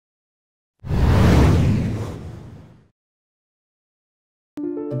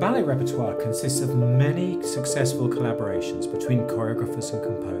ballet repertoire consists of many successful collaborations between choreographers and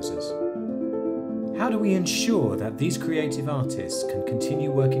composers. How do we ensure that these creative artists can continue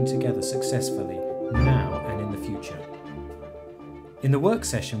working together successfully now and in the future? In the work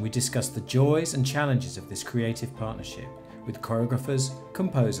session, we discussed the joys and challenges of this creative partnership with choreographers,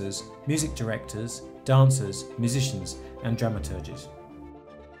 composers, music directors, dancers, musicians, and dramaturges.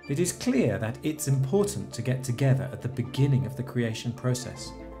 It is clear that it's important to get together at the beginning of the creation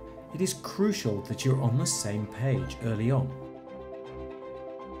process. It is crucial that you're on the same page early on.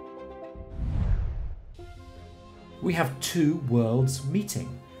 We have two worlds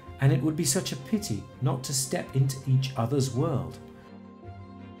meeting, and it would be such a pity not to step into each other's world.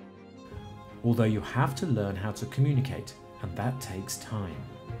 Although you have to learn how to communicate, and that takes time.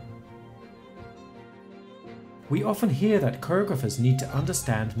 We often hear that choreographers need to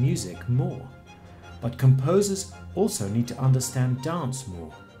understand music more, but composers also need to understand dance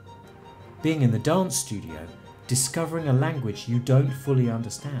more. Being in the dance studio, discovering a language you don't fully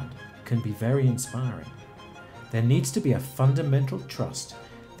understand can be very inspiring. There needs to be a fundamental trust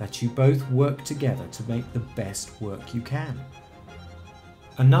that you both work together to make the best work you can.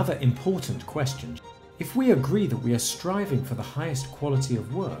 Another important question: if we agree that we are striving for the highest quality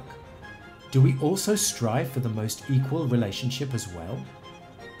of work, do we also strive for the most equal relationship as well?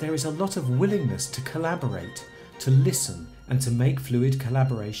 There is a lot of willingness to collaborate, to listen, and to make fluid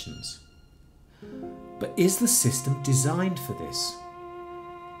collaborations. But is the system designed for this?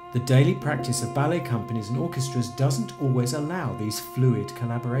 The daily practice of ballet companies and orchestras doesn't always allow these fluid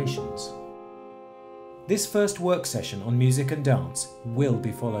collaborations. This first work session on music and dance will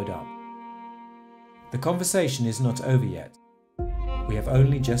be followed up. The conversation is not over yet. We have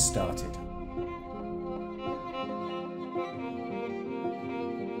only just started.